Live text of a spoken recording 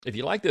If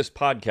you like this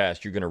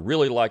podcast, you're going to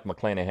really like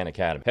McClanahan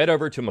Academy. Head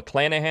over to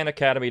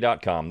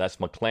McClanahanacademy.com. That's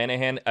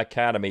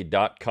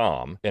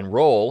McClanahanacademy.com.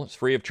 Enroll. It's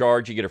free of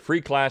charge. You get a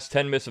free class,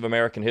 10 Myths of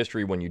American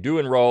History when you do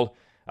enroll.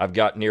 I've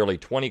got nearly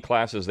 20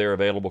 classes there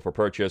available for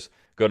purchase.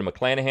 Go to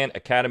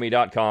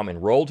McClanahanacademy.com,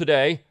 enroll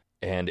today,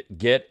 and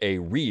get a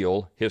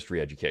real history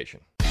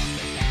education.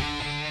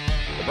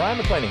 The Brion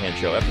McClanahan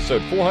Show,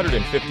 episode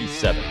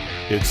 457.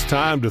 It's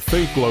time to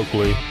think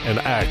locally and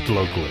act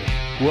locally.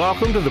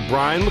 Welcome to the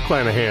Brion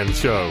McClanahan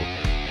Show.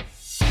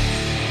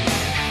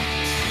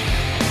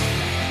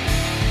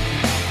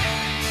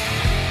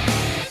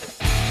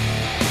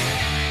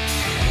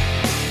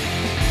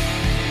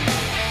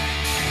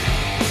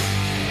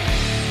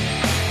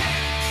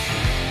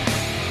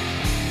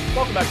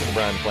 Welcome back to the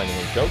Brion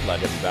McClanahan Show.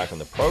 Glad to have you back on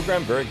the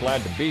program. Very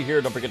glad to be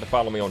here. Don't forget to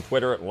follow me on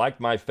Twitter, like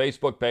my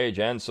Facebook page,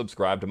 and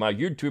subscribe to my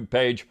YouTube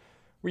page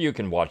where you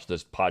can watch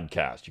this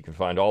podcast. You can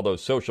find all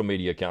those social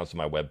media accounts on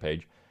my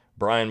webpage,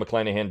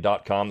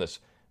 BrionMcClanahan.com. That's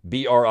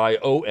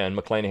BRION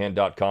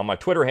McClanahan.com. My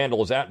Twitter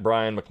handle is at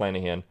Brion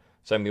McClanahan.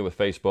 Same thing with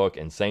Facebook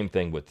and same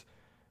thing with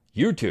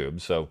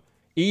YouTube. So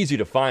easy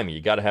to find me.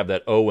 You got to have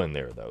that O in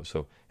there, though.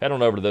 So head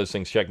on over to those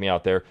things. Check me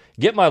out there.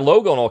 Get my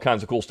logo and all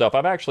kinds of cool stuff.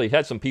 I've actually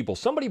had some people.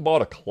 Somebody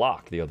bought a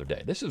clock the other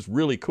day. This is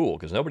really cool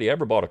because nobody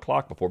ever bought a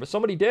clock before, but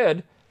somebody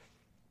did.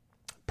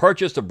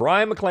 Purchased a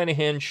Brion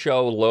McClanahan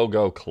Show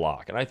logo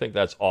clock, and I think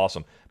that's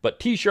awesome. But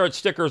T-shirts,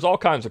 stickers, all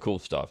kinds of cool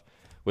stuff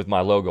with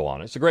my logo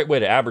on it. It's a great way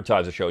to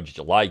advertise a show that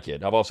you like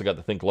it. I've also got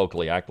the Think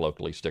Locally, Act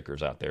Locally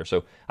stickers out there.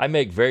 So I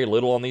make very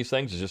little on these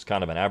things. It's just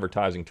kind of an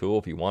advertising tool.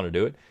 If you want to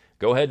do it,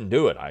 go ahead and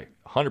do it. I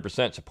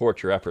 100%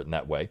 support your effort in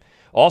that way.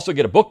 Also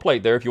get a book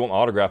plate there if you want my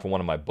autograph on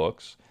one of my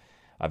books.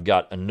 I've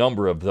got a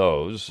number of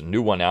those. A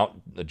new one out,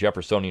 The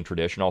Jeffersonian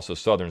Tradition, also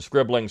Southern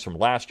Scribblings from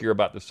last year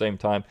about the same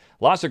time.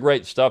 Lots of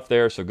great stuff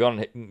there, so go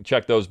and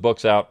check those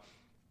books out.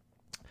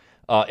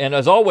 And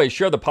as always,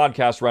 share the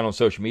podcast around on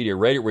social media.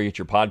 Rate it where you get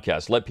your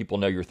podcast. Let people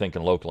know you're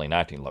thinking locally and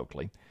acting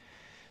locally.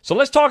 So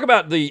let's talk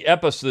about the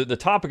episode, the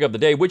topic of the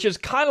day, which is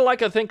kind of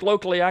like a Think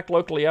Locally, Act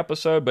Locally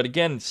episode, but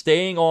again,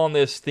 staying on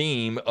this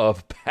theme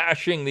of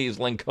bashing these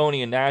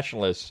Lincolnian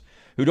nationalists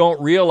who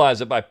don't realize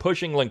that by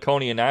pushing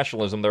Lincolnian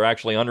nationalism, they're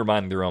actually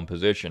undermining their own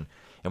position.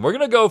 And we're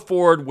going to go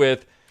forward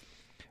with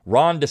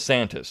Ron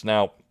DeSantis.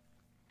 Now,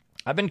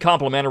 I've been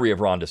complimentary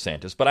of Ron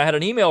DeSantis, but I had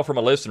an email from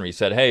a listener. He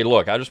said, hey,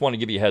 look, I just want to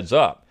give you a heads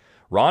up.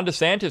 Ron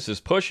DeSantis is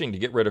pushing to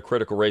get rid of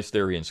critical race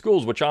theory in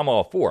schools, which I'm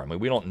all for. I mean,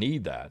 we don't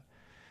need that.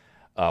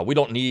 We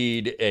don't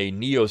need a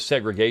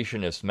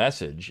neo-segregationist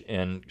message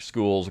in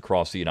schools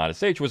across the United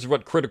States, which is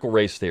what critical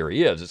race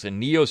theory is. It's a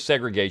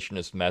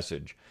neo-segregationist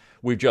message.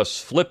 We've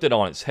just flipped it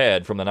on its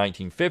head from the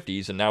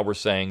 1950s, and now we're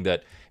saying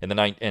that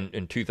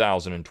in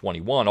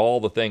 2021, all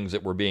the things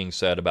that were being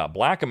said about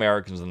black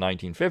Americans in the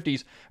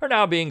 1950s are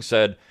now being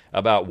said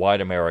about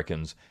white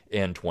Americans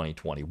in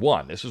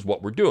 2021. This is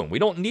what we're doing. We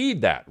don't need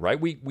that, right?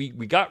 We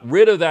got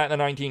rid of that in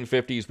the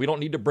 1950s. We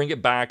don't need to bring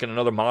it back in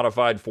another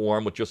modified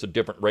form with just a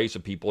different race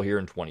of people here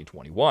in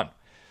 2021.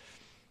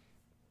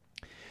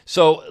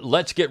 So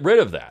let's get rid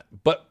of that.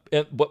 But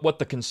what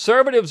the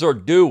conservatives are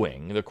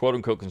doing, the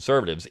quote-unquote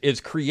conservatives,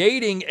 is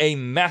creating a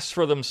mess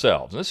for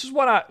themselves. And this is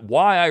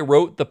why I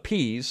wrote the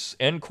piece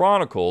in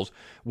Chronicles,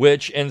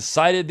 which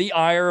incited the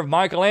ire of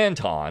Michael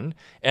Anton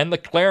and the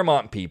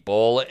Claremont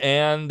people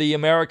and the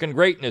American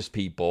Greatness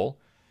people.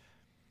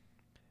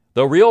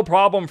 The real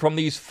problem from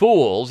these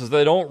fools is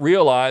they don't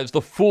realize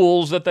the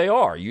fools that they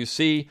are. You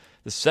see,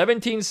 the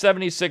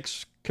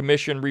 1776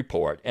 Commission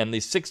report and the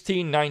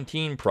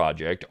 1619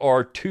 Project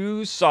are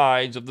two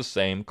sides of the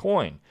same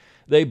coin.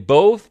 They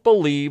both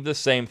believe the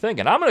same thing.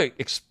 And I'm going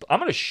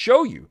to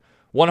show you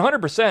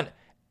 100%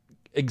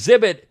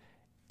 Exhibit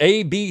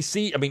A, B,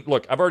 C. I mean,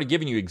 look, I've already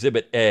given you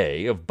Exhibit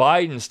A of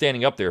Biden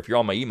standing up there, if you're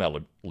on my email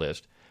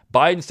list.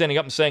 Biden standing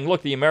up and saying,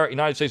 look, the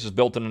United States is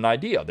built on an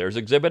idea. There's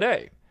Exhibit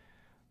A.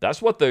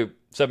 That's what the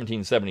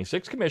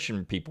 1776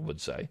 Commission people would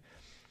say.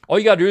 All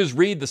you got to do is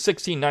read the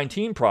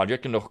 1619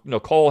 Project and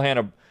Nicole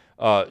Hannah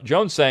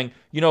Jones saying,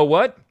 you know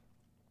what?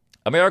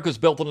 America's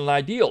built on an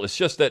ideal. It's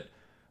just that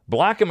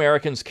black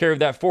Americans carried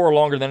that forward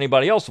longer than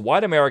anybody else.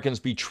 White Americans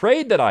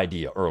betrayed that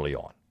idea early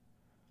on.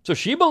 So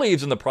she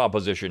believes in the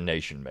proposition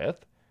nation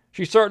myth.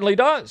 She certainly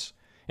does.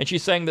 And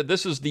she's saying that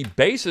this is the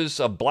basis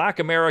of black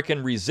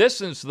American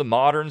resistance to the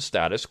modern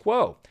status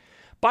quo.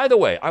 By the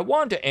way, I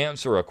wanted to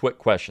answer a quick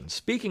question.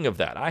 Speaking of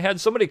that, I had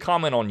somebody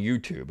comment on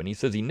YouTube, and he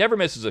says he never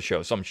misses a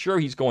show, so I'm sure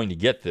he's going to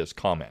get this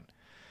comment.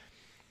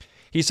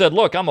 He said,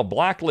 look, I'm a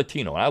black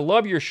Latino, and I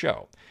love your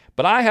show,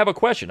 but I have a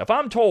question. If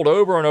I'm told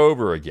over and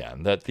over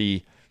again that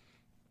the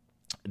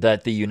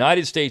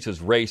United States is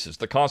racist,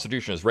 the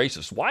Constitution is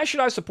racist, why should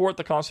I support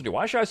the Constitution?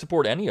 Why should I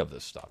support any of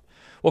this stuff?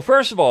 Well,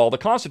 first of all, the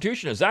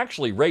Constitution is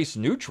actually race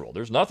neutral.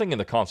 There's nothing in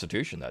the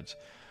Constitution that's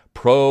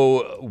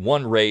pro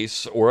one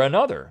race or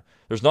another.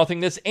 There's nothing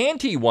that's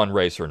anti one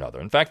race or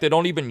another. In fact, they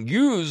don't even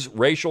use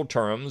racial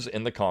terms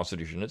in the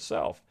Constitution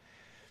itself.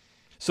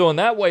 So in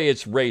that way,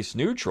 it's race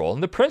neutral.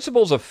 And the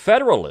principles of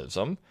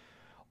federalism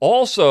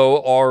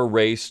also are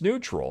race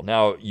neutral.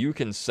 Now, you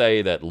can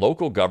say that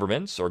local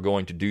governments are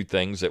going to do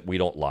things that we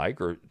don't like,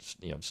 or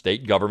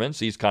state governments,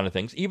 these kind of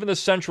things, even the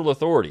central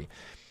authority.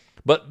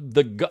 But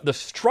the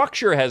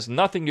structure has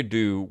nothing to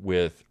do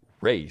with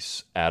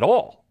race at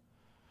all.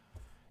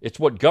 It's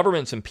what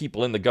governments and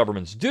people in the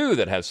governments do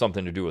that has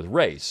something to do with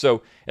race.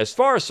 So as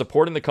far as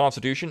supporting the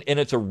Constitution in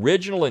its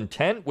original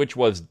intent, which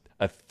was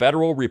a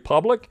federal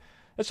republic,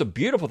 that's a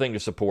beautiful thing to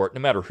support, no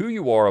matter who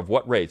you are, of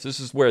what race. This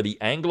is where the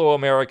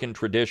Anglo-American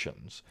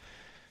traditions,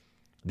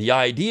 the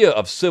idea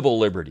of civil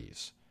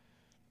liberties,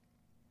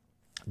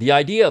 the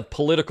idea of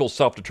political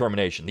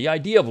self-determination, the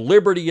idea of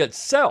liberty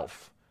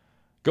itself,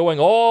 going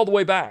all the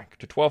way back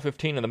to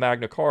 1215 in the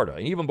Magna Carta,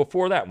 and even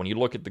before that when you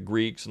look at the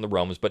Greeks and the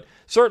Romans, but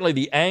certainly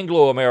the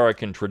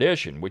Anglo-American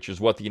tradition, which is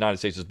what the United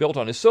States is built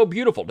on, is so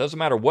beautiful. It doesn't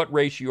matter what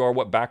race you are,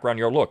 what background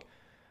you are. Look,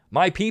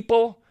 my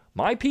people,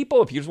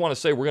 if you just want to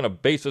say we're going to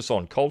base this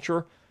on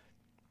culture,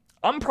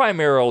 I'm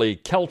primarily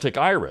Celtic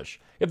Irish.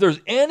 If there's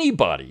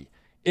anybody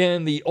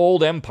in the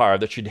old empire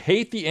that should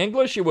hate the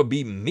English, it would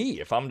be me,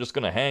 if I'm just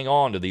going to hang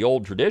on to the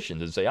old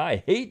traditions and say,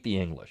 I hate the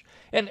English.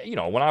 And,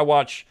 when I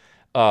watch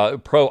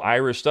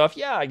pro-Irish stuff,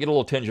 yeah, I get a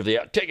little tinge of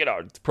take it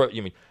out.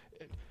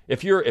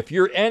 If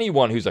you're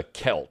anyone who's a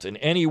Celt in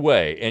any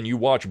way, and you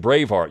watch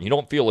Braveheart, and you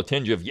don't feel a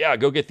tinge of,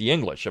 go get the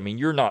English.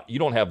 you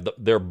don't have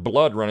their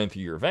blood running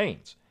through your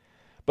veins.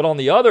 But on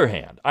the other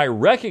hand, I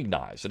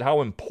recognize that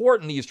how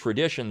important these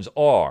traditions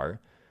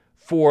are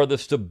for the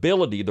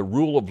stability, the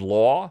rule of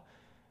law,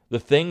 the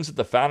things that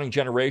the founding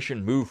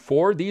generation moved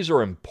forward. These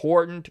are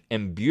important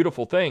and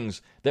beautiful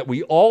things that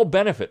we all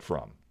benefit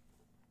from.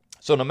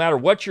 So no matter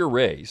what your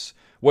race,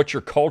 what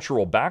your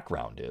cultural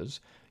background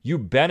is, you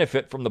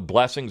benefit from the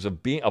blessings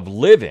of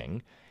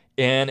living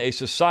in a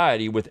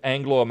society with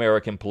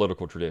Anglo-American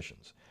political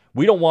traditions.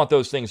 We don't want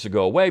those things to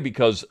go away,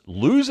 because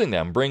losing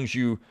them brings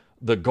you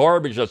the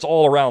garbage that's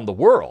all around the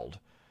world.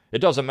 It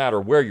doesn't matter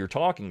where you're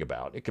talking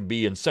about. It could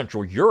be in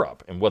Central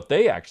Europe, and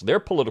their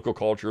political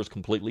culture is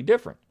completely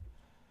different.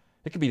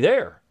 It could be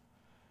there.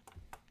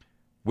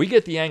 We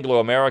get the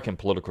Anglo-American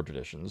political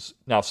traditions.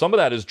 Now, some of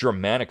that is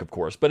Germanic, of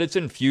course, but it's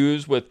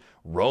infused with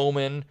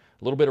Roman,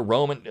 a little bit of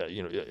Roman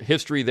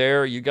history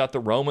there. You got the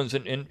Romans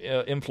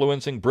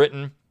influencing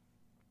Britain.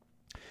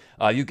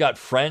 You've got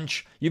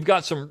French. You've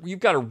got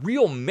a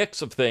real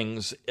mix of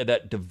things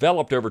that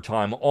developed over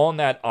time on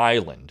that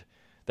island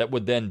that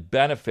would then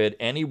benefit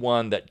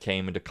anyone that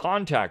came into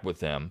contact with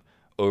them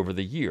over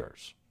the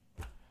years,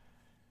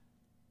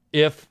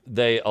 if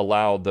they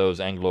allowed those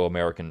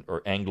Anglo-American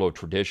or Anglo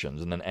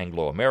traditions and then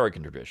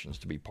Anglo-American traditions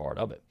to be part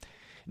of it.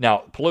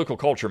 Now, political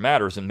culture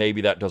matters, and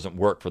maybe that doesn't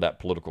work for that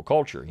political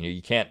culture.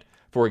 You can't,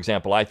 for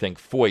example, I think,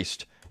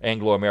 foist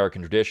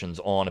Anglo-American traditions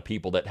on a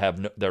people that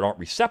aren't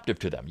receptive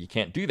to them. You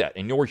can't do that,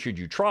 and nor should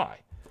you try.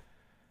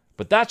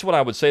 But that's what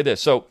I would say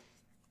this. So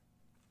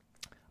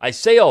I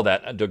say all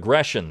that, a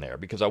digression there,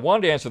 because I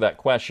wanted to answer that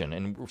question,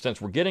 and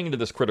since we're getting into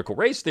this critical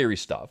race theory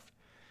stuff,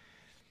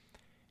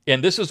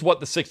 and this is what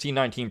the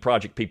 1619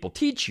 Project people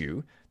teach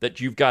you, that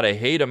you've got to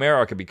hate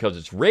America because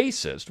it's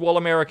racist. Well,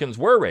 Americans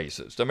were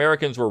racist.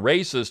 Americans were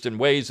racist in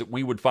ways that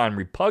we would find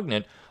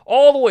repugnant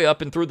all the way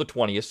up and through the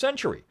 20th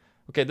century.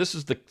 Okay, this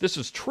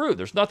is true.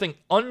 There's nothing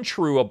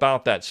untrue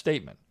about that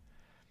statement.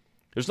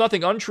 There's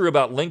nothing untrue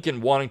about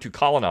Lincoln wanting to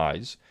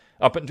colonize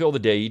up until the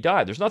day he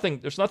died. There's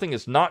nothing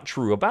that's not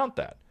true about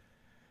that.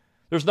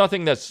 There's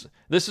nothing this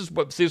is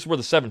where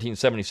the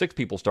 1776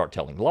 people start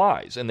telling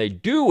lies, and they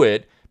do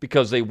it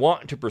because they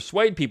want to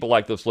persuade people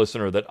like this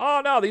listener that,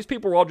 no, these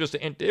people were all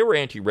they were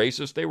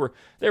anti-racist, they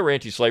were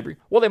anti-slavery.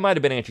 Well, they might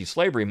have been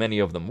anti-slavery, many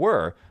of them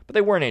were, but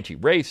they weren't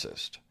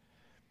anti-racist.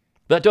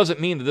 That doesn't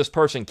mean that this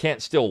person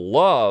can't still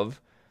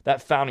love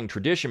that founding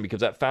tradition,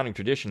 because that founding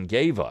tradition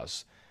gave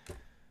us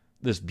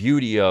this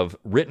beauty of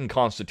written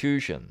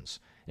constitutions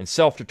and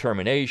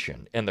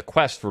self-determination and the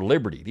quest for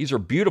liberty. These are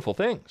beautiful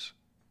things.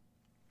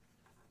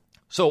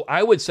 So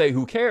I would say,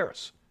 who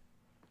cares?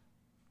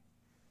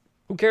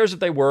 Who cares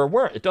if they were or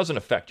weren't? It doesn't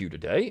affect you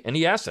today. And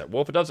he asked that.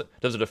 Well, if it does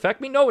it affect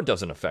me? No, it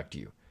doesn't affect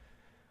you.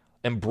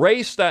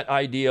 Embrace that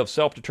idea of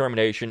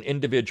self-determination,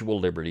 individual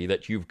liberty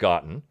that you've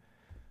gotten,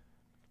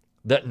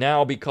 that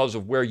now, because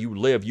of where you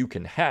live, you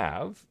can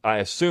have. I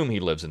assume he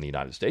lives in the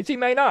United States. He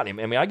may not.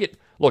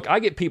 I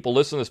get people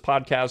listening to this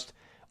podcast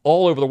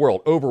all over the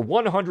world. Over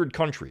 100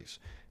 countries,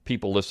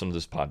 people listen to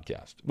this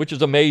podcast, which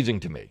is amazing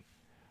to me.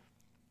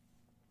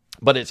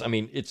 But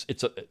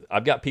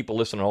I've got people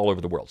listening all over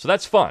the world. So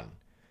that's fun.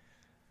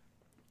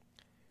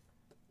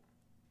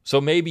 So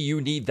maybe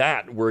you need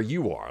that where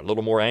you are, a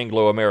little more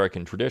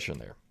Anglo-American tradition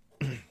there.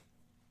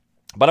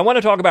 But I want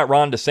to talk about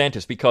Ron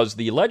DeSantis, because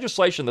the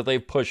legislation that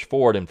they've pushed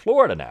forward in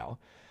Florida now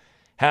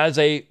has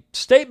a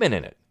statement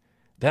in it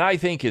that I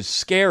think is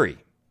scary.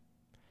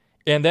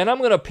 And then I'm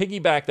going to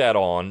piggyback that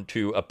on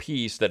to a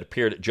piece that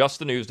appeared at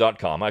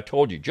justthenews.com. I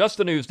told you,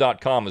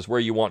 justthenews.com is where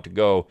you want to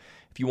go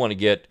if you want to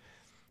get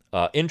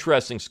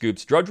interesting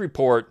scoops. Drudge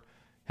Report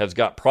has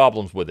got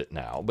problems with it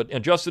now, but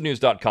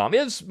justthenews.com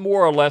is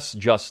more or less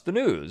just the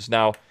news.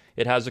 Now,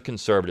 it has a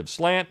conservative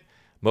slant,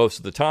 most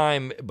of the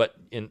time. But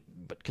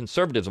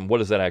conservatism, what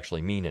does that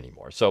actually mean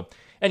anymore? So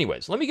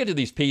anyways, let me get to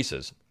these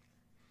pieces.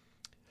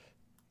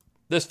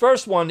 This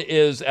first one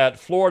is at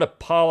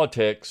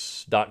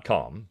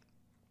floridapolitics.com.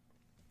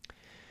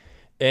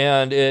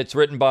 And it's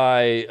written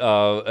by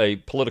a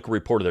political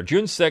reporter there.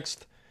 June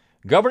 6th,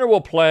 governor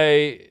will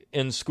play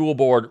in school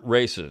board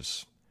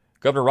races.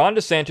 Governor Ron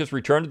DeSantis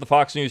returned to the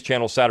Fox News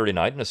channel Saturday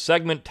night in a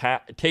segment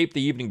taped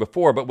the evening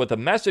before, but with a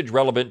message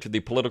relevant to the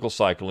political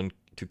cycle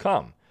to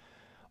come.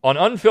 On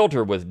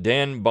Unfiltered with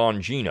Dan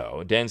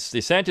Bongino,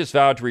 DeSantis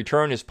vowed to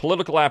turn his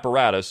political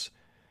apparatus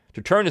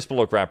against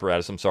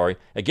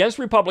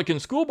Republican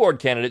school board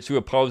candidates who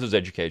oppose his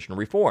educational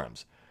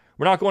reforms.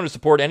 We're not going to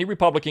support any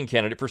Republican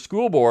candidate for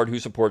school board who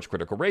supports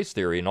critical race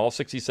theory in all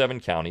 67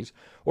 counties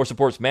or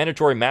supports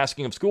mandatory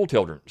masking of school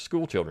children,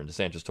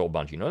 DeSantis told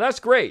Bongino. That's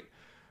great,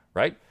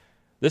 right?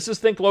 This is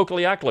Think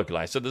Locally, Act Locally.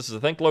 I said this is a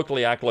Think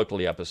Locally, Act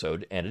Locally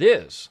episode, and it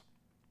is.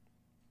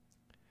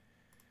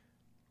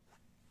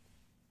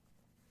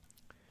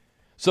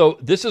 So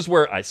this is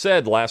where I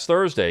said last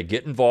Thursday,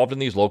 get involved in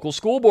these local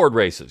school board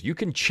races. You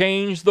can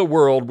change the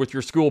world with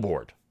your school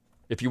board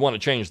if you want to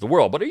change the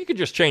world. But you could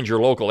just change your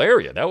local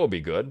area. That would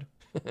be good.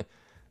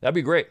 That'd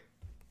be great.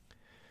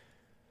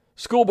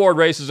 School board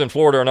races in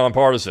Florida are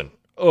nonpartisan.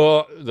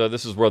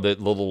 This is where the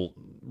little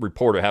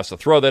reporter has to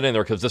throw that in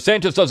there because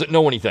DeSantis doesn't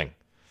know anything.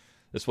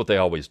 That's what they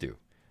always do.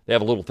 They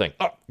have a little thing.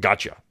 Oh,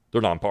 gotcha. They're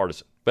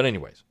nonpartisan. But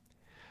anyways,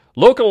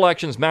 local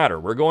elections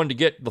matter. We're going to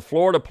get the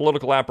Florida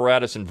political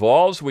apparatus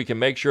involved so we can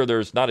make sure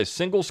there's not a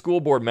single school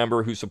board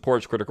member who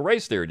supports critical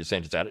race theory,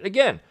 DeSantis added.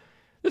 Again,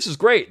 this is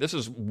great. This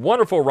is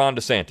wonderful, Ron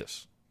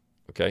DeSantis.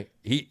 Okay?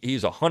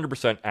 He's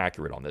 100%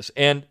 accurate on this.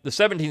 And the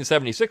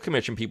 1776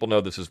 Commission people know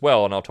this as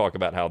well, and I'll talk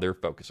about how they're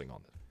focusing on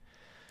this.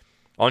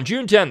 On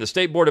June 10, the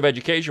State Board of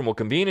Education will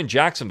convene in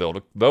Jacksonville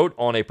to vote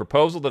on a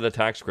proposal that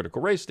attacks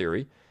critical race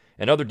theory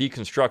and other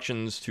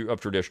deconstructions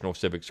of traditional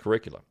civics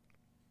curricula.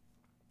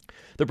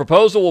 The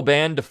proposal will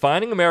ban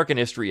defining American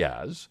history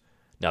as,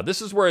 now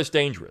this is where it's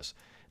dangerous,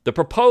 the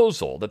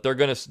proposal that they're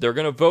going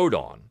to vote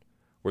on,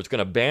 where it's going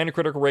to ban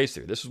critical race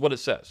theory, this is what it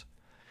says.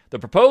 The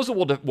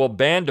proposal will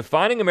ban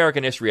defining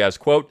American history as,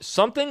 quote,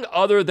 something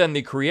other than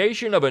the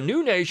creation of a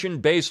new nation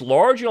based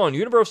largely on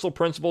universal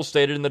principles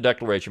stated in the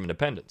Declaration of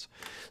Independence.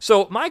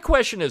 So my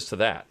question is to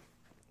that.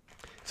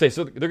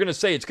 So they're going to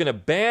say it's going to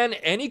ban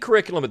any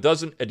curriculum that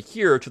doesn't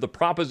adhere to the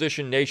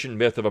proposition nation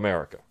myth of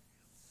America.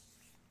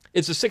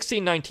 Is the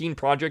 1619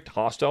 Project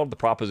hostile to the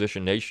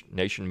proposition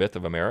nation myth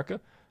of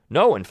America?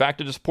 No, in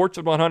fact, it supports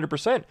it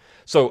 100%.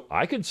 So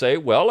I could say,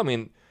 well, I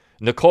mean,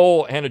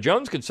 Nicole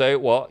Hannah-Jones could say,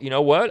 well, you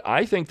know what?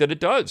 I think that it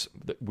does.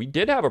 We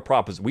did have a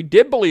proposition. We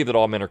did believe that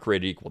all men are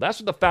created equal. That's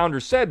what the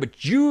founders said,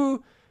 but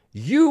you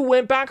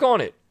went back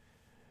on it.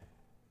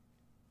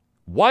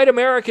 White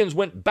Americans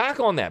went back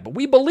on that, but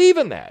we believe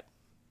in that.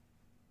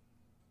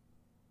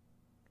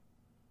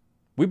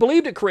 We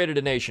believed it created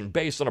a nation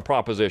based on a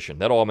proposition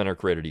that all men are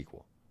created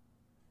equal.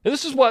 And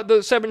this is what the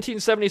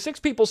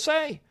 1776 people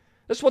say.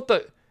 That's what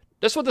the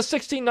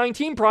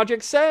 1619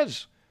 Project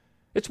says.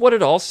 It's what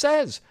it all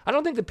says. I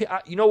don't think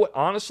you know what,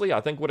 honestly, I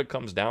think what it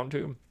comes down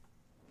to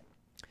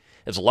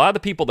is a lot of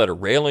the people that are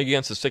railing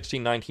against the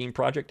 1619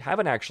 Project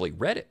haven't actually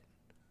read it.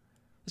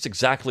 That's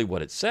exactly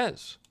what it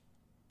says.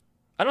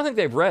 I don't think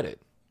they've read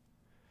it.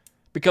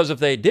 Because if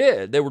they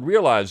did, they would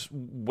realize,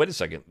 wait a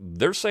second,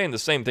 they're saying the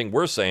same thing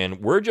we're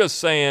saying. We're just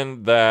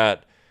saying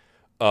that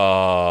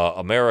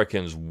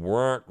Americans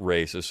weren't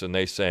racist, and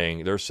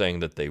they're saying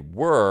that they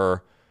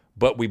were,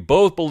 but we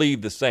both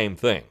believe the same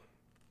thing.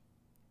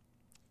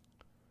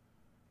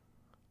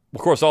 Of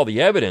course, all the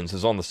evidence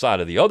is on the side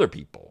of the other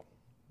people.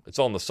 It's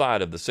on the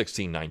side of the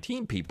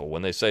 1619 people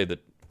when they say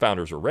that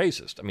founders are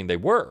racist. I mean, they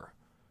were.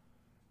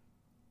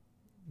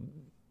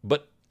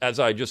 But as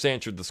I just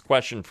answered this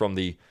question from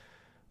the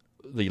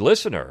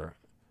listener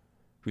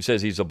who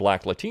says he's a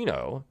black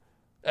Latino,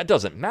 that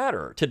doesn't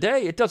matter.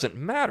 Today, it doesn't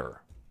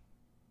matter.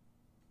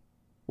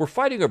 We're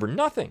fighting over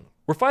nothing.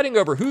 We're fighting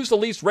over who's the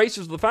least racist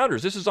of the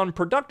founders. This is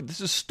unproductive.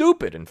 This is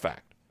stupid, in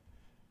fact.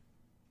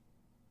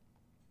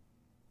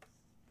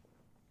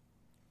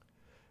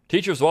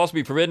 Teachers will also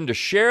be forbidden to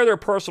share their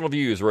personal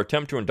views or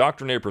attempt to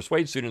indoctrinate or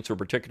persuade students to a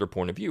particular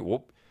point of view.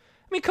 Well,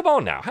 I mean, come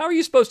on now. How are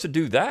you supposed to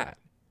do that?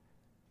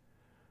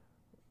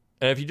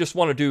 And if you just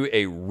want to do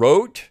a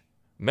rote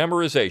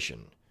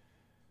memorization,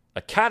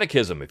 a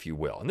catechism, if you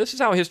will, and this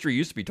is how history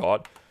used to be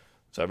taught,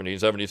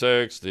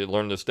 1776, they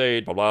learned the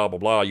state, blah, blah, blah,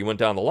 blah. You went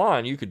down the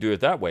line. You could do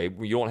it that way.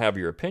 You don't have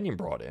your opinion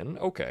brought in.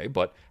 Okay,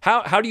 but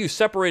how do you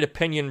separate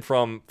opinion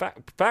from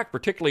fact,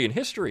 particularly in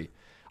history?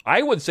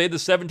 I would say the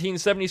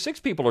 1776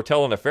 people are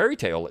telling a fairy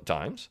tale at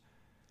times.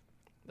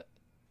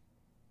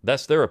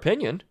 That's their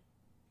opinion.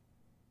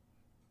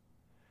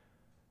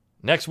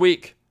 Next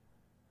week,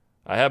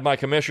 I have my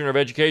Commissioner of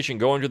Education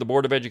going to the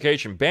Board of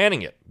Education,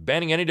 banning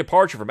any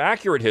departure from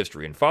accurate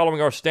history and following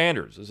our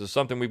standards. This is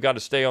something we've got to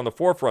stay on the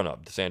forefront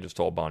of, DeSantis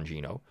told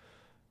Bongino.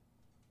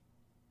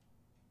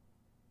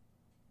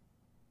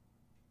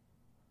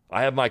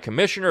 I have my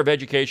commissioner of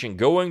education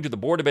going to the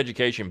Board of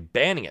Education,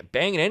 banning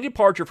any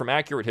departure from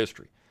accurate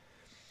history.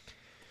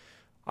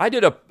 I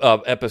did a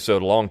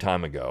episode a long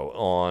time ago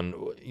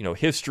on,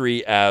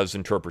 history as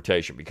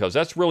interpretation, because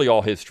that's really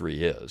all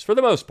history is. For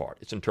the most part,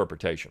 it's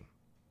interpretation.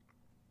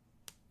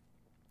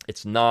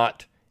 It's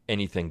not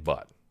anything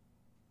but.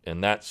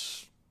 And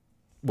that's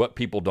what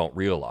people don't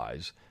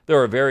realize.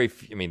 There are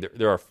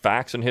there are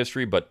facts in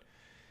history, but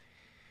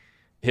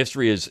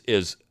history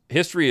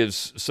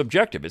is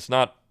subjective. It's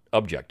not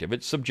objective.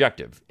 It's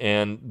subjective.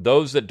 And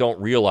those that don't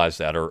realize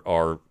that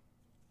are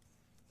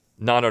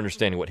not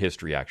understanding what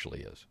history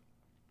actually is.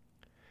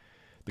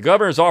 The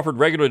governor has offered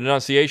regular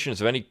denunciations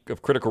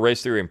of critical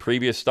race theory in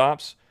previous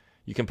stops.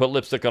 You can put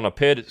lipstick on a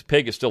pig.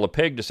 It's still a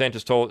pig,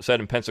 DeSantis said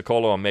in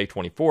Pensacola on May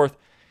 24th.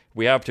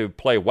 We have to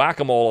play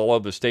whack-a-mole all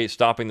over the state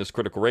stopping this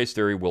critical race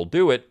theory. We'll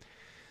do it.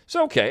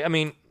 So, okay,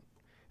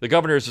 the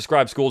governor has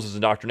described schools as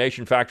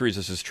indoctrination factories.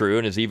 This is true,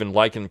 and has even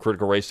likened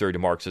critical race theory to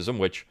Marxism,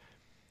 which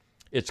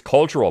it's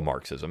cultural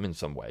Marxism in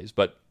some ways.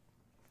 But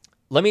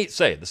let me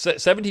say, the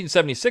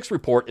 1776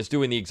 report is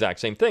doing the exact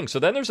same thing. So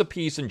then there's a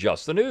piece in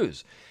Just the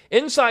News.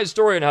 Inside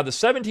story on how the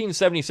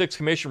 1776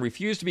 commission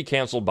refused to be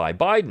canceled by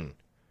Biden.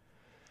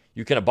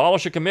 You can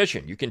abolish a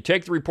commission. You can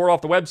take the report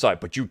off the website,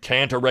 but you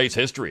can't erase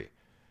history.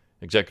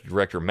 Executive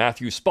Director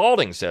Matthew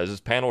Spalding says his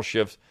panel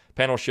shifts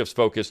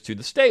focus to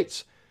the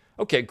states.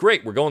 Okay,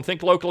 great. We're going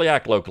think locally,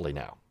 act locally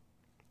now.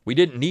 We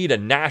didn't need a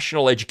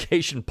national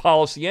education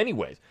policy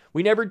anyways.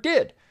 We never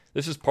did.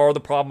 This is part of the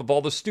problem of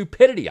all the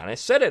stupidity. And I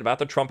said it about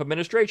the Trump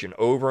administration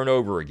over and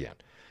over again.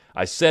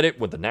 I said it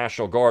with the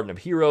National Garden of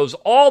Heroes,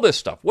 all this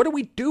stuff. What are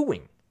we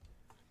doing?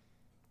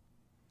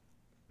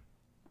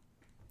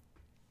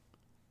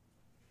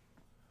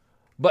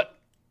 But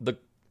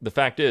the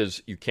fact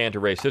is, you can't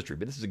erase history.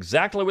 But this is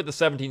exactly what the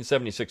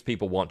 1776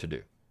 people want to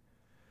do.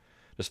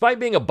 Despite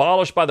being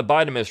abolished by the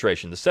Biden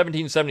administration, the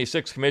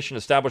 1776 commission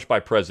established by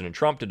President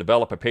Trump to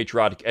develop a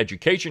patriotic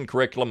education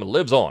curriculum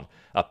lives on.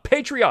 A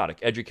patriotic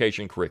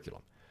education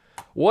curriculum.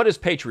 What is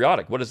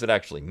patriotic? What does it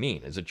actually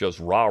mean? Is it just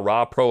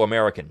rah-rah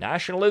pro-American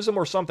nationalism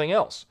or something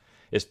else?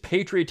 Is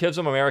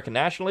patriotism American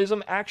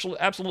nationalism? Actually,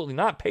 absolutely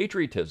not.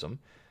 Patriotism,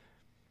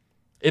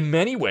 in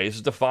many ways,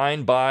 is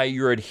defined by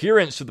your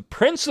adherence to the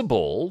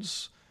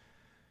principles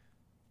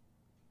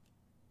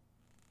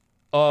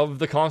of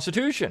the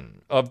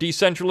Constitution, of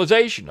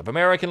decentralization, of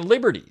American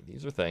liberty.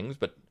 These are things,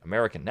 but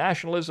American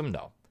nationalism,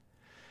 no.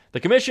 The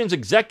commission's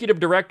executive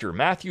director,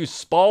 Matthew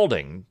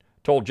Spalding,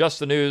 told Just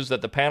the News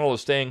that the panel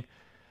is staying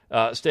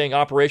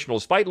operational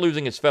despite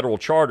losing its federal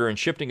charter and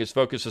shifting its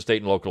focus to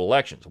state and local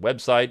elections.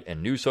 Website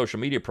and new social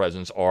media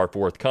presence are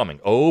forthcoming.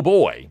 Oh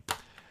boy,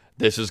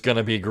 this is going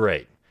to be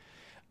great.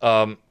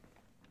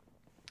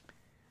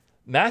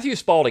 Matthew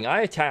Spalding,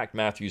 I attacked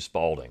Matthew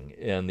Spalding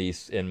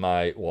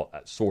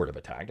sort of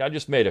attacked. I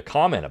just made a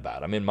comment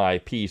about him in my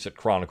piece at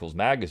Chronicles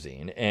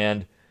Magazine,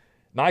 and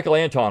Michael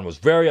Anton was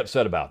very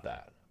upset about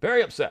that.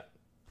 Very upset.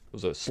 It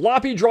was a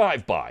sloppy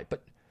drive-by,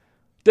 but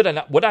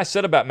what I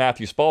said about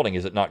Matthew Spalding,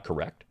 is it not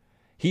correct?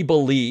 He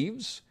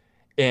believes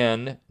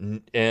in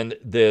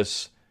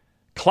this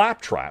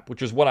claptrap,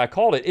 which is what I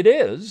called it. It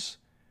is,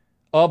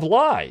 of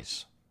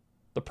lies,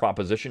 the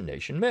Proposition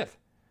Nation myth.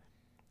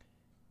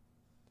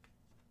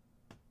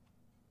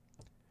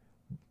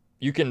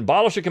 You can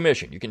abolish a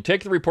commission. You can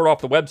take the report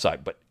off the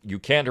website, but you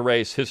can't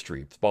erase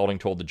history, Spalding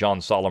told the John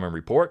Solomon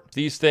Report.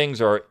 These things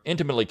are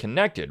intimately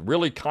connected,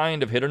 really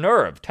kind of hit a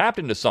nerve, tapped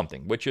into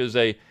something, which is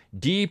a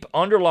deep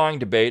underlying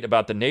debate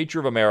about the nature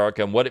of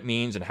America and what it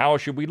means and how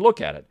should we look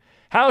at it.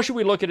 How should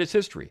we look at its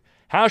history?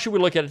 How should we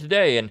look at it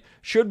today? And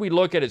should we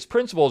look at its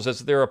principles as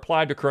they're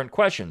applied to current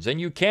questions?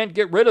 And you can't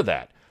get rid of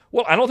that.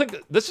 Well, I don't think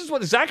this is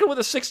exactly what the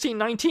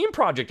 1619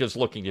 Project is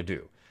looking to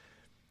do.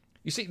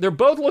 You see, they're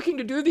both looking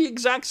to do the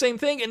exact same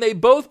thing, and they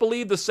both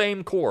believe the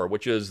same core,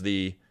 which is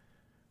the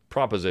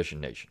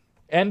Proposition Nation.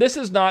 And this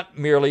is not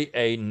merely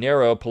a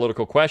narrow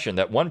political question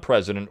that one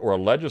president or a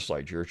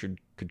legislature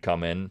could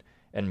come in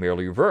and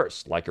merely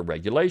reverse, like a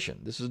regulation.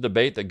 This is a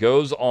debate that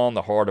goes on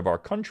the heart of our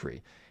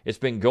country. It's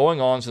been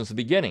going on since the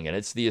beginning, and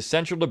it's the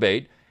essential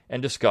debate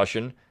and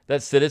discussion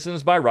that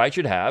citizens by right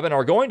should have and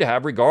are going to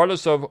have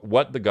regardless of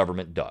what the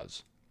government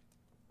does.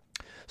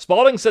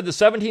 Spalding said the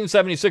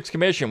 1776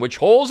 Commission, which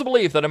holds the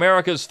belief that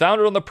America is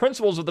founded on the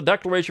principles of the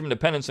Declaration of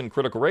Independence and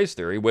critical race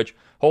theory, which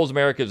holds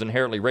America as an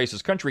inherently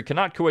racist country,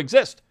 cannot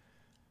coexist.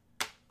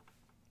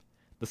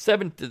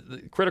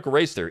 The critical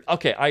race theory.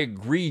 Okay, I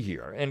agree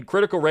here. And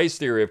critical race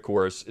theory, of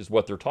course, is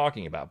what they're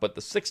talking about. But the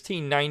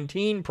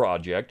 1619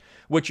 Project,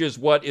 which is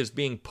what is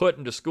being put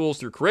into schools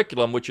through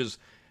curriculum, which is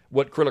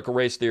what critical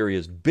race theory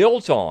is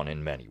built on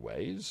in many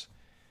ways,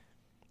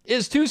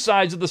 is two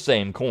sides of the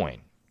same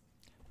coin.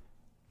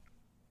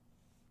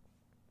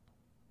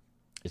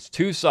 It's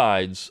two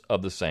sides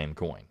of the same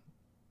coin.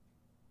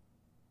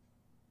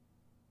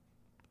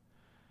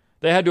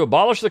 They had to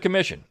abolish the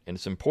commission, and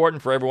it's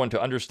important for everyone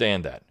to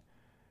understand that.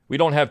 We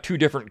don't have two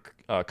different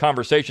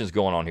conversations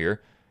going on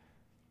here.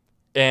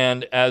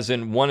 And as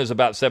in one is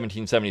about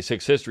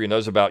 1776 history and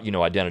those about,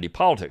 identity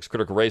politics,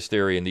 critical race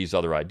theory, and these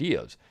other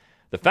ideas.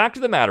 The fact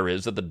of the matter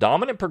is that the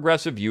dominant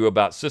progressive view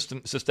about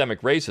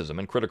systemic racism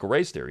and critical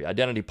race theory,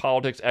 identity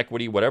politics,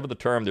 equity, whatever the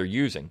term they're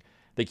using,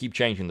 they keep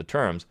changing the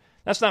terms,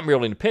 that's not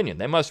merely an opinion.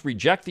 They must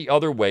reject the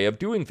other way of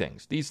doing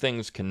things. These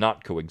things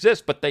cannot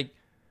coexist, but they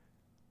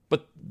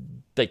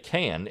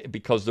can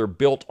because they're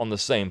built on the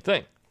same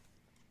thing.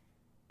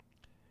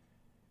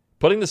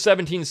 Putting the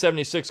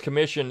 1776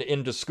 Commission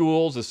into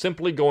schools is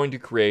simply going to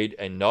create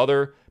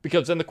another,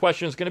 because then the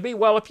question is going to be,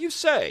 well, if you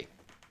say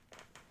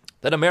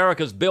that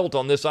America is built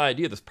on this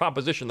idea, this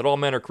proposition that all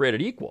men are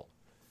created equal,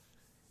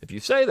 if you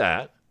say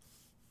that,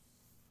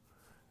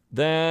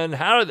 then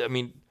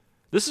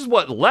this is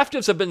what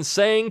leftists have been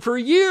saying for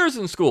years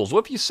in schools.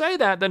 Well, if you say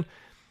that, then,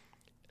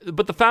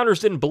 but the founders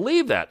didn't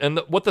believe that. And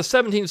what the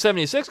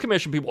 1776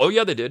 Commission people, oh,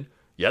 yeah, they did.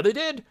 Yeah, they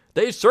did.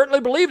 They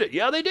certainly believed it.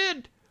 Yeah, they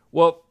did.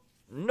 Well,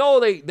 no,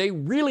 they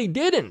really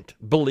didn't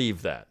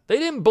believe that. They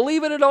didn't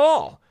believe it at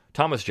all.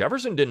 Thomas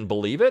Jefferson didn't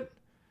believe it.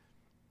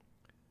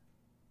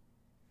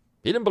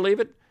 He didn't believe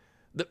it.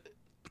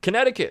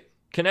 Connecticut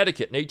in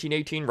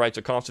 1818 writes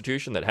a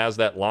constitution that has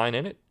that line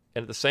in it.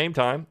 And at the same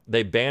time,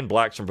 they banned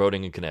blacks from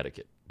voting in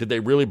Connecticut. Did they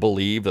really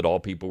believe that all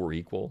people were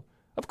equal?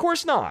 Of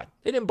course not.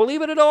 They didn't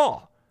believe it at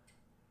all.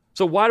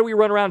 So why do we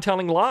run around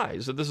telling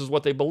lies that this is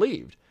what they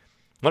believed?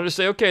 I'm going to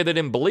say, okay, they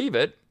didn't believe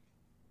it,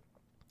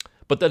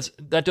 but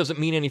that doesn't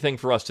mean anything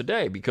for us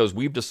today because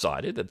we've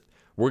decided that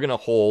we're going to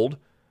hold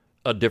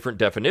a different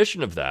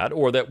definition of that,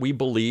 or that we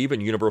believe in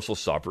universal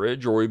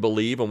suffrage, or we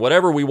believe in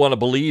whatever we want to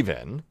believe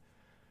in.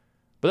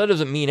 But that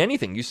doesn't mean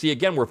anything. You see,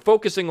 again, we're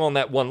focusing on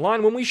that one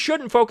line when we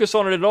shouldn't focus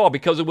on it at all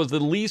because it was the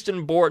least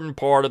important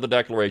part of the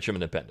Declaration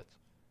of Independence.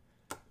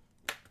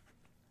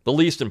 The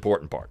least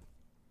important part.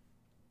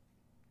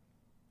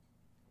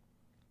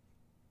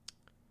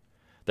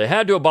 They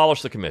had to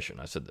abolish the commission.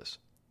 I said this.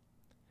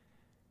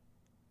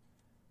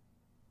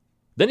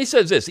 Then he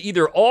says this,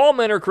 either all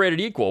men are created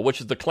equal,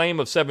 which is the claim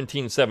of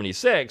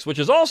 1776, which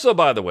is also,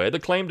 by the way, the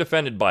claim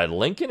defended by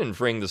Lincoln in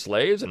freeing the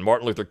slaves and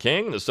Martin Luther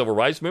King and the Civil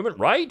Rights Movement,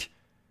 right?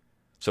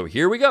 So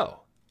here we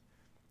go.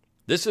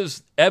 This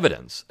is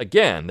evidence,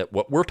 again, that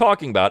what we're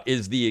talking about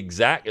is the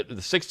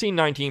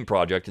 1619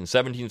 Project and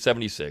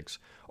 1776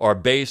 are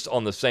based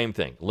on the same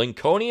thing.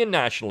 Lincolnian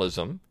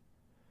nationalism,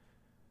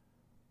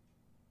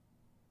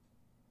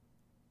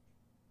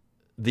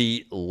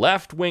 the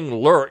left-wing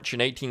lurch in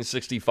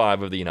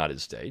 1865 of the United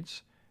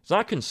States. It's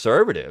not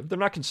conservative. They're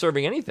not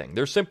conserving anything.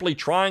 They're simply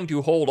trying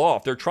to hold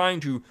off. They're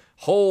trying to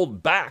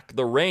hold back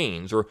the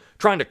reins or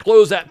trying to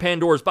close that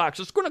Pandora's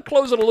box. It's going to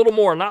close it a little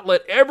more, not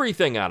let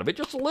everything out of it,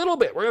 just a little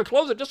bit. We're going to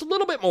close it just a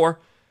little bit more.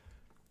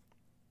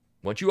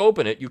 Once you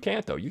open it, you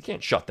can't, though. You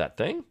can't shut that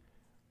thing.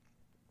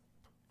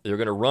 They're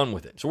going to run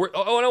with it. So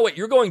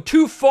you're going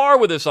too far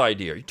with this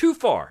idea. You're too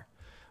far.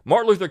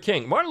 Martin Luther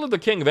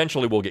King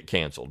eventually will get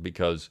canceled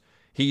because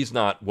he's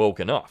not woke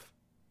enough.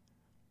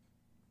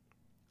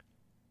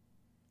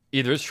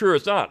 Either it's true or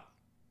it's not.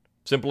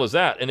 Simple as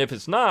that. And if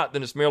it's not,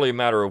 then it's merely a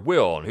matter of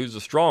will and who's the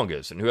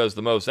strongest and who has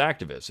the most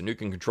activists and who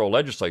can control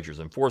legislatures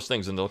and force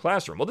things into the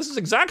classroom. Well, this is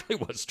exactly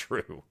what's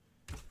true.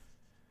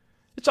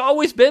 It's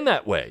always been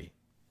that way.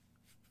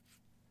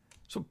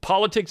 That's what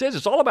politics is.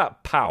 It's all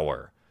about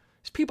power.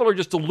 These people are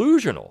just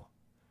delusional.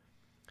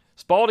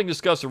 Spalding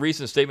discussed a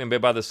recent statement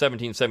made by the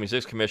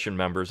 1776 Commission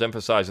members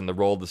emphasizing the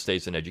role of the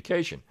states in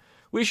education.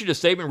 We issued a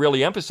statement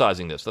really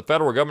emphasizing this. The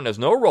federal government has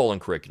no role in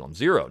curriculum.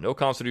 Zero. No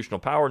constitutional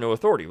power, no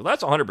authority. Well,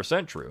 that's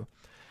 100% true.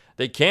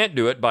 They can't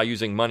do it by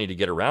using money to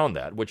get around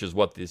that, which is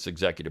what this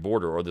executive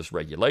order or this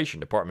regulation,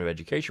 Department of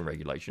Education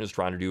regulation, is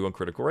trying to do on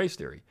critical race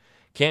theory.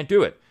 Can't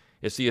do it.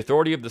 It's the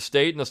authority of the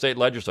state and the state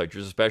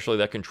legislatures, especially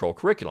that control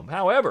curriculum.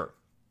 However,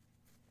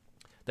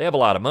 they have a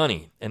lot of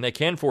money, and they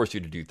can force you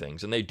to do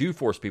things, and they do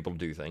force people to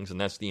do things,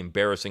 and that's the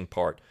embarrassing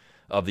part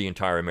of the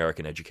entire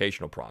American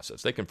educational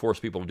process. They can force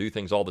people to do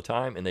things all the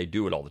time, and they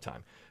do it all the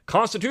time.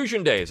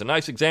 Constitution Day is a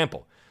nice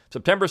example.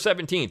 September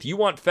 17th, you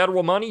want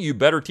federal money, you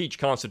better teach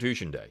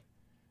Constitution Day.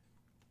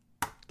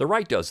 The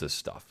right does this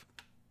stuff.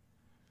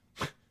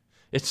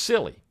 It's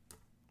silly.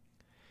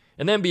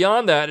 And then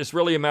beyond that, it's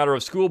really a matter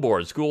of school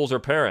boards, schools or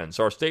parents.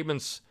 Our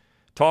statements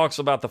talks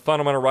about the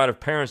fundamental right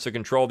of parents to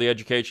control the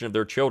education of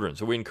their children.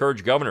 So we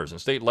encourage governors and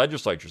state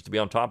legislatures to be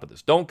on top of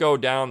this. Don't go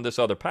down this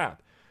other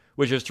path,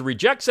 which is to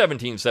reject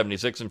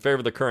 1776 in favor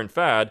of the current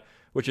fad,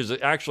 which is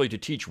actually to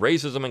teach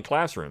racism in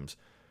classrooms.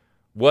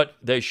 What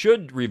they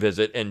should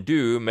revisit and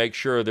do, make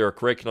sure their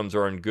curriculums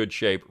are in good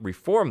shape,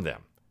 reform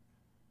them.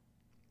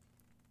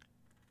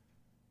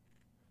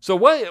 So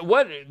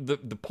what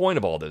the point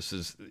of all this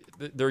is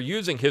they're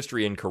using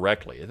history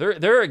incorrectly.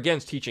 They're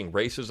against teaching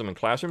racism in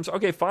classrooms.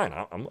 Okay, fine.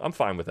 I'm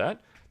fine with that.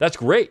 That's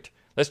great.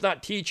 Let's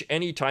not teach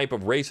any type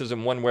of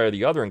racism one way or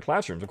the other in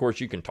classrooms. Of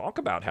course, you can talk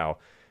about how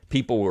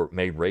people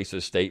made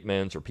racist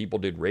statements or people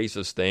did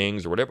racist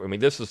things or whatever. I mean,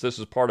 this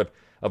is part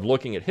of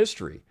looking at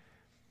history.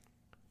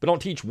 But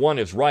don't teach one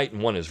is right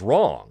and one is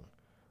wrong.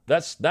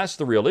 That's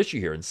the real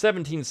issue here. And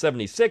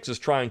 1776 is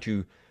trying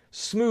to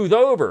smooth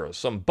over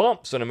some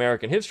bumps in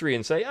American history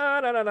and say,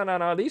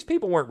 no, these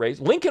people weren't racist.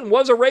 Lincoln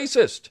was a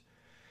racist.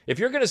 If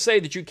you're going to say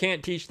that you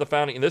can't teach the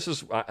founding, and this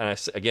is,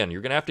 again,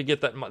 you're going to have to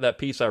get that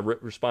piece I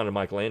responded to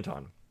Michael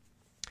Anton.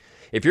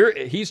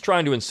 He's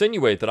trying to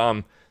insinuate that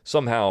I'm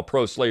somehow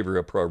pro-slavery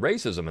or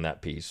pro-racism in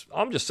that piece.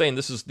 I'm just saying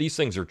these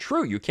things are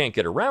true. You can't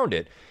get around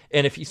it.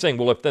 And if he's saying,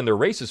 well, if then they're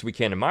racist, we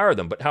can't admire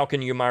them. But how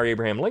can you admire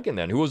Abraham Lincoln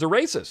then, who was a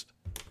racist?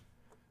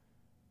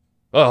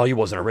 Oh, he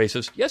wasn't a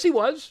racist. Yes, he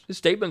was. His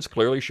statements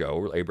clearly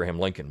show Abraham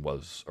Lincoln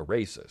was a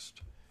racist.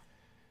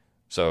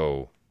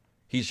 So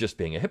he's just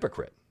being a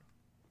hypocrite.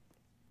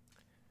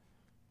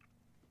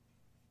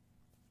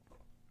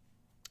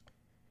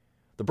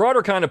 The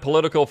broader kind of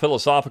political,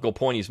 philosophical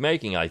point he's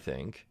making, I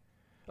think...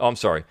 Oh, I'm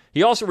sorry.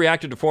 He also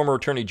reacted to former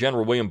Attorney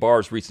General William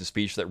Barr's recent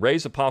speech that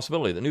raised the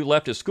possibility that new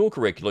leftist school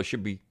curricula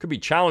could be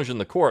challenged in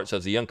the courts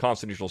as the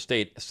unconstitutional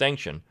state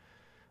sanction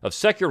of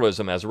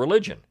secularism as a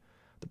religion.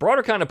 The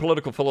broader kind of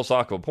political,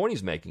 philosophical point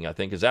he's making, I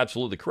think, is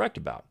absolutely correct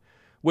about,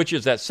 which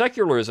is that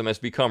secularism has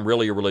become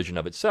really a religion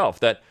of itself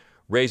that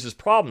raises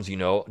problems,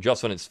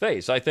 just on its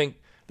face. I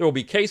think there will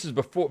be cases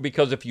before,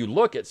 because if you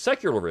look at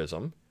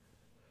secularism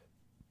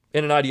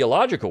in an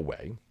ideological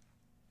way,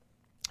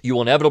 you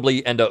will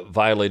inevitably end up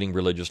violating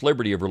religious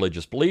liberty of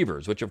religious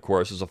believers, which, of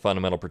course, is a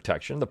fundamental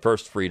protection, the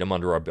first freedom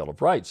under our Bill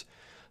of Rights.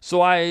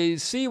 So I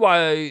see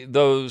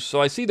those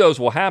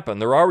will happen.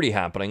 They're already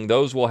happening.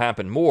 Those will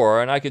happen more,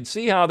 and I could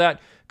see how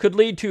that could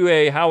lead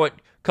to how it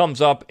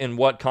comes up in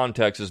what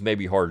context is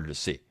maybe harder to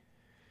see.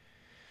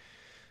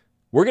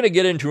 We're going to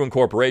get into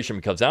incorporation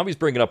because now he's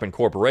bringing up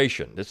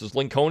incorporation. This is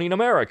Lincolnian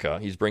America.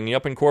 He's bringing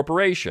up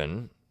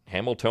incorporation,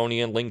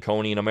 Hamiltonian,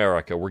 Lincolnian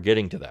America. We're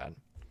getting to that.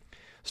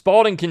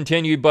 Spalding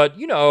continued,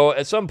 but,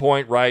 at some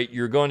point, right,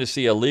 you're going to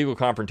see a legal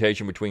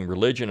confrontation between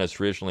religion as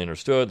traditionally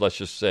understood. Let's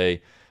just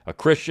say a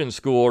Christian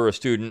school or a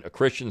student, a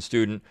Christian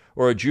student,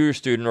 or a Jewish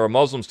student or a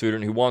Muslim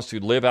student who wants to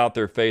live out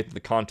their faith in the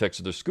context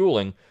of their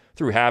schooling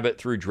through habit,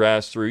 through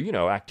dress, through,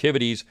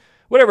 activities,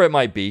 whatever it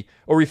might be,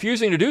 or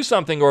refusing to do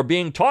something or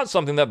being taught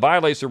something that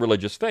violates their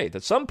religious faith.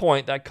 At some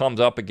point, that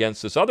comes up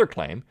against this other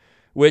claim,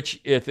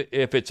 which, if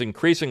it's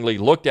increasingly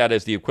looked at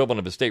as the equivalent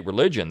of a state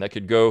religion, that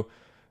could go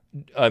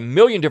a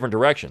million different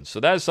directions. So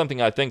that is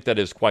something I think that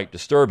is quite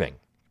disturbing.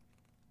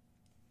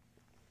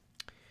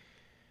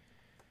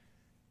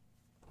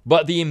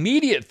 But the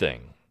immediate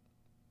thing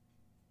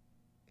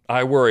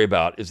I worry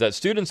about is that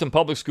students in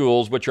public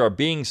schools, which are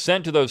being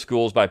sent to those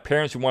schools by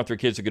parents who want their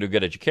kids to get a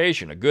good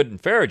education, a good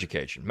and fair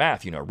education,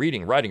 math,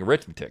 reading, writing,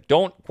 arithmetic,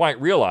 don't quite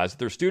realize that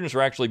their students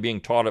are actually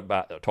being taught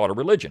a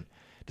religion.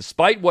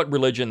 Despite what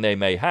religion they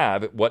may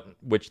have,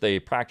 which they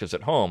practice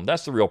at home,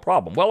 that's the real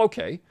problem. Well,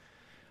 okay.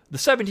 The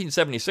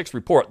 1776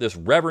 report, this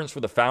reverence for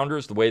the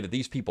founders, the way that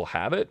these people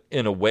have it,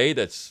 in a way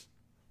that's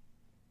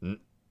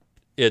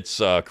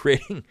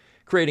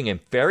creating a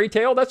fairy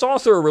tale, that's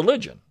also a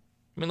religion.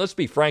 I mean, let's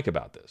be frank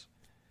about this.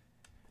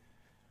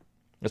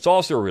 It's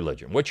also a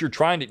religion. What you're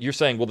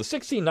saying, well, the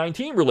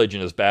 1619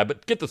 religion is bad,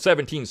 but get the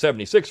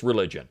 1776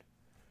 religion.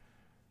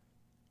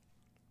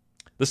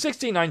 The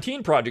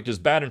 1619 project is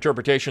bad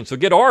interpretation, so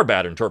get our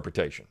bad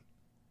interpretation.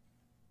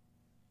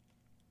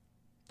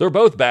 They're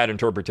both bad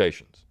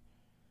interpretations,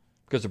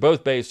 because they're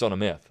both based on a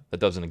myth that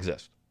doesn't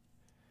exist.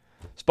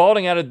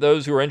 Spalding added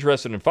those who are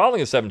interested in following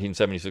the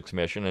 1776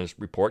 mission and his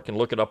report can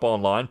look it up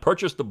online,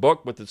 purchase the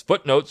book with its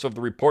footnotes of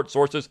the report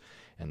sources,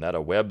 and that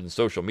a web and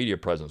social media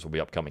presence will be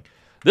upcoming.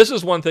 This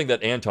is one thing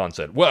that Anton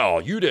said.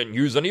 Well, you didn't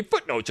use any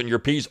footnotes in your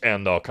piece,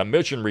 and the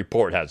commission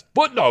report has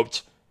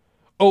footnotes.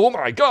 Oh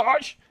my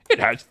gosh, it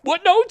has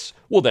footnotes?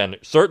 Well, then,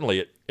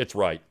 certainly it's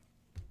right.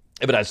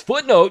 If it has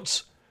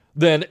footnotes,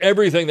 then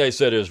everything they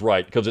said is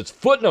right, because it's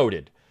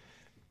footnoted.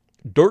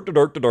 Dirt.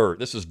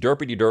 This is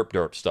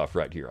derpity-derp stuff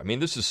right here. I mean,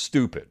 this is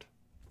stupid.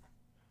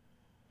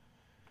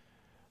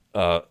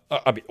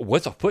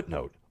 What's a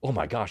footnote? Oh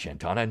my gosh,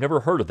 Anton, I've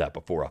never heard of that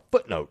before. A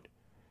footnote.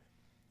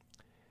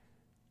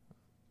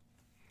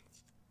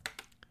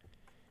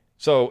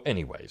 So,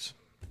 anyways,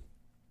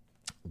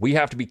 we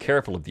have to be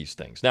careful of these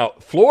things. Now,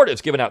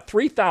 Florida's given out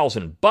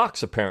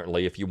 $3,000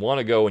 apparently if you want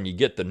to go and you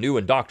get the new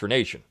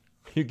indoctrination.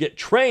 You get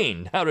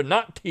trained how to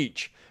not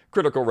teach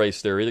critical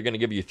race theory. They're going to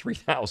give you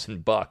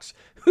 $3,000.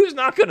 Who's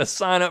not going to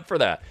sign up for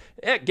that?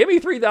 Heck, give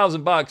me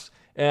 $3,000,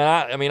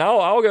 and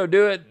I'll go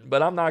do it,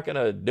 but I'm not going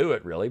to do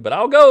it really. But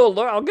I'll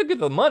go get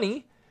the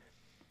money.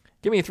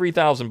 Give me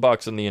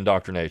 $3,000 in the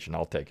indoctrination.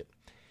 I'll take it.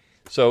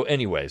 So,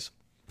 anyways,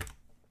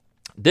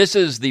 this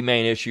is the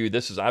main issue.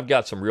 I've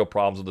got some real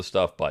problems with this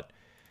stuff, but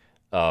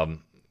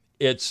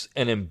it's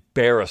an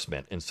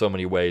embarrassment in so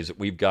many ways that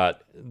we've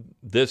got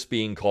this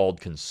being called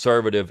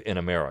conservative in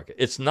America.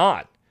 It's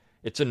not.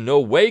 It's in no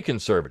way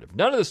conservative.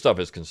 None of this stuff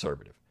is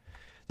conservative.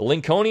 The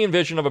Lincolnian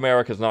vision of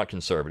America is not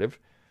conservative.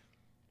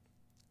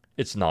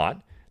 It's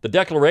not. The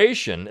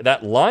Declaration,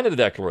 that line of the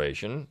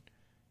Declaration,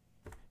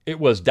 it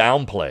was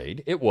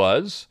downplayed. It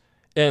was.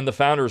 And the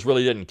founders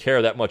really didn't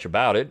care that much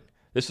about it.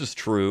 This is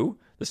true.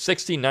 The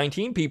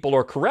 1619 people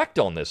are correct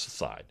on this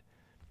side.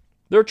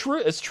 They're true.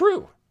 It's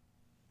true.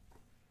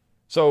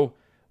 So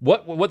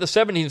what the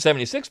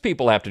 1776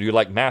 people have to do,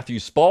 like Matthew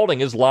Spalding,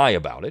 is lie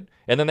about it.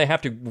 And then they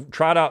have to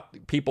trot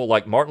out people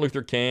like Martin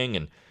Luther King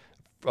and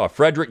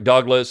Frederick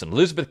Douglass and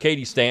Elizabeth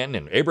Cady Stanton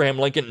and Abraham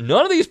Lincoln,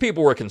 none of these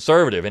people were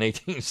conservative in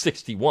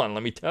 1861,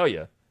 let me tell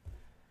you.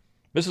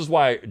 This is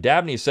why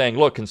Dabney's saying,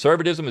 look,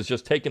 conservatism is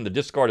just taking the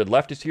discarded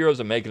leftist heroes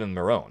and making them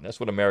their own. That's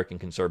what American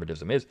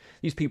conservatism is.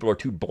 These people are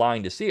too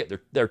blind to see it.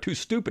 They're too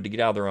stupid to get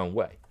out of their own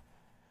way.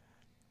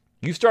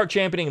 You start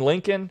championing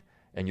Lincoln,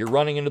 and you're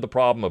running into the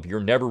problem of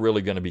you're never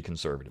really going to be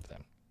conservative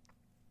then.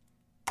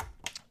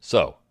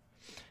 So,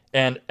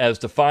 and as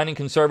defining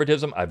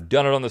conservatism, I've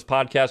done it on this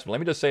podcast, but let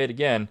me just say it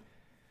again.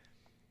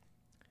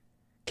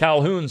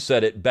 Calhoun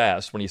said it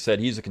best when he said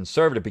he's a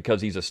conservative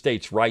because he's a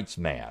states' rights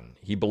man.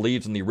 He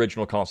believes in the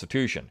original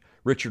Constitution.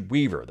 Richard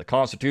Weaver, the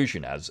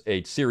Constitution as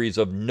a series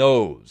of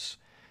no's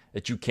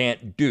that you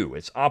can't do.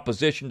 It's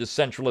opposition to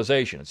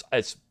centralization.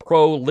 It's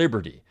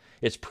pro-liberty.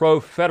 It's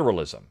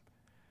pro-federalism.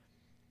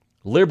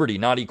 Liberty,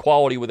 not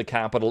equality with a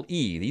capital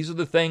E. These are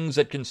the things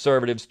that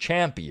conservatives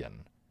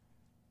champion.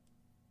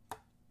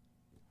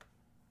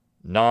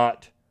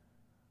 Not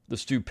the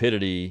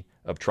stupidity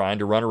of trying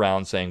to run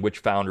around saying which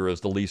founder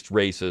is the least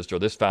racist or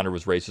this founder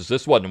was racist,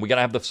 this wasn't. And we got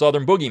to have the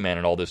Southern boogeyman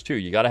and all this too.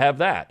 You got to have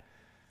that.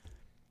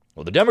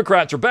 Well, the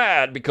Democrats are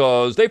bad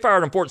because they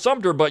fired on Fort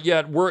Sumter, but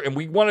yet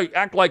we want to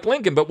act like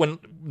Lincoln. But when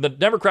the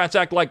Democrats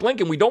act like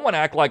Lincoln, we don't want to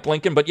act like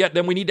Lincoln, but yet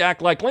then we need to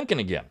act like Lincoln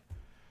again.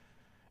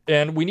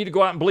 And we need to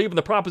go out and believe in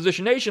the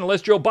Proposition Nation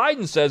unless Joe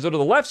Biden says it or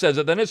the left says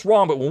it, then it's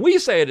wrong. But when we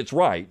say it, it's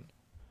right.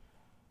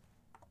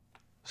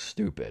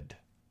 Stupid.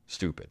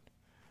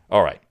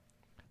 All right.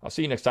 I'll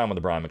see you next time on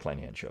the Brian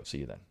McClanahan Show. See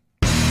you then.